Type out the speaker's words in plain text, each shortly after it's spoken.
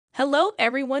Hello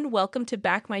everyone, welcome to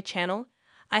back my channel.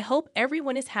 I hope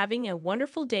everyone is having a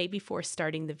wonderful day before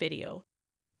starting the video.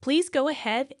 Please go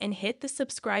ahead and hit the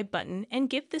subscribe button and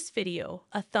give this video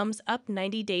a thumbs up.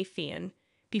 90-day fan.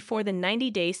 Before the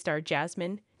 90-day star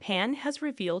Jasmine, Pan has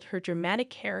revealed her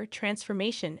dramatic hair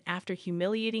transformation after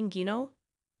humiliating Gino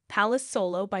Palace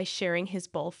solo by sharing his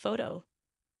bald photo.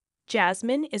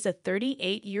 Jasmine is a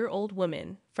 38-year-old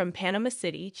woman from Panama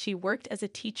City. She worked as a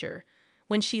teacher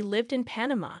when she lived in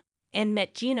Panama and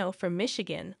met Gino from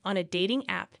Michigan on a dating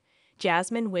app.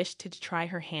 Jasmine wished to try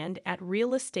her hand at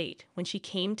real estate when she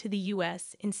came to the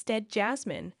US. Instead,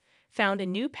 Jasmine found a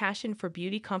new passion for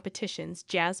beauty competitions.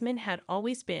 Jasmine had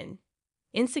always been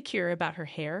insecure about her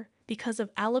hair because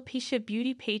of alopecia.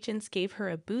 Beauty pageants gave her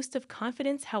a boost of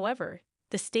confidence. However,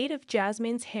 the state of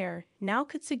Jasmine's hair now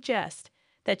could suggest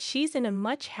that she's in a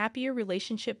much happier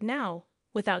relationship now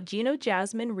without Gino.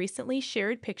 Jasmine recently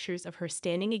shared pictures of her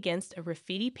standing against a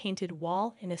graffiti-painted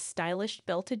wall in a stylish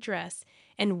belted dress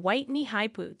and white knee-high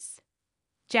boots.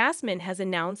 Jasmine has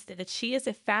announced that she is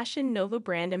a Fashion Nova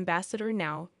brand ambassador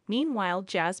now. Meanwhile,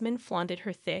 Jasmine flaunted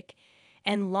her thick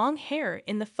and long hair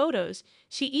in the photos.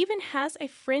 She even has a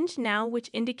fringe now, which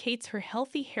indicates her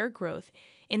healthy hair growth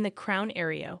in the crown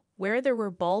area, where there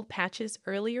were bald patches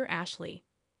earlier. Ashley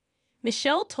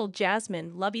Michelle told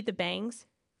Jasmine, "Lovey the bangs.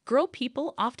 Girl,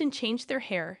 people often change their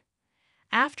hair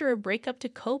after a breakup to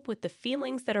cope with the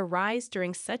feelings that arise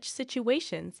during such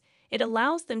situations. It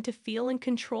allows them to feel in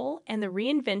control, and the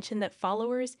reinvention that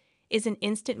follows is an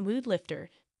instant mood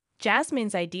lifter."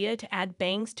 Jasmine's idea to add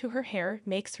bangs to her hair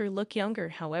makes her look younger.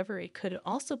 However, it could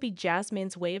also be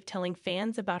Jasmine's way of telling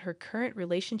fans about her current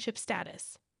relationship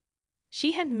status.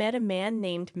 She had met a man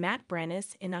named Matt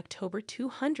Brannis in October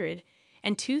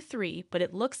 2023, but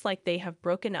it looks like they have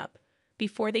broken up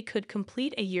before they could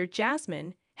complete a year.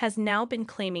 Jasmine has now been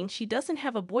claiming she doesn't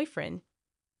have a boyfriend.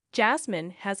 Jasmine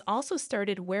has also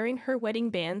started wearing her wedding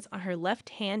bands on her left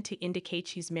hand to indicate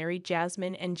she's married.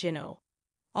 Jasmine and Gino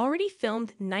already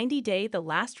filmed 90-day The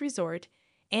Last Resort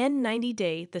and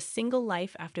 90-day The Single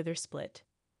Life after their split.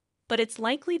 But it's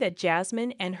likely that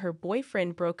Jasmine and her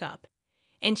boyfriend broke up,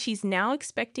 and she's now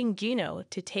expecting Gino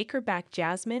to take her back.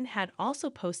 Jasmine had also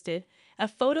posted a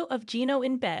photo of Gino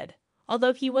in bed,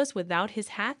 although he was without his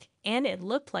hat, and it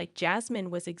looked like Jasmine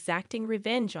was exacting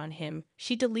revenge on him.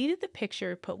 She deleted the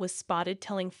picture but was spotted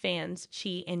telling fans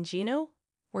she and Gino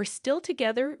were still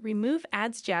together. Remove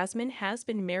ads. Jasmine has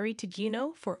been married to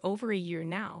Gino for over a year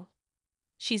now.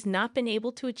 She's not been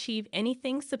able to achieve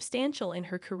anything substantial in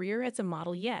her career as a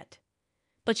model yet,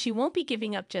 but she won't be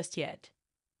giving up just yet.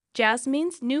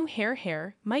 Jasmine's new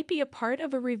hair might be a part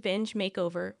of a revenge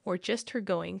makeover or just her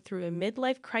going through a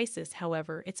midlife crisis.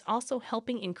 However, it's also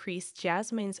helping increase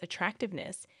Jasmine's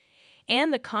attractiveness,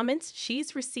 and the comments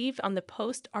she's received on the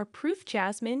post are proof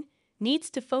Jasmine needs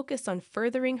to focus on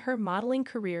furthering her modeling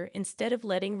career instead of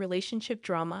letting relationship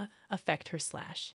drama affect her.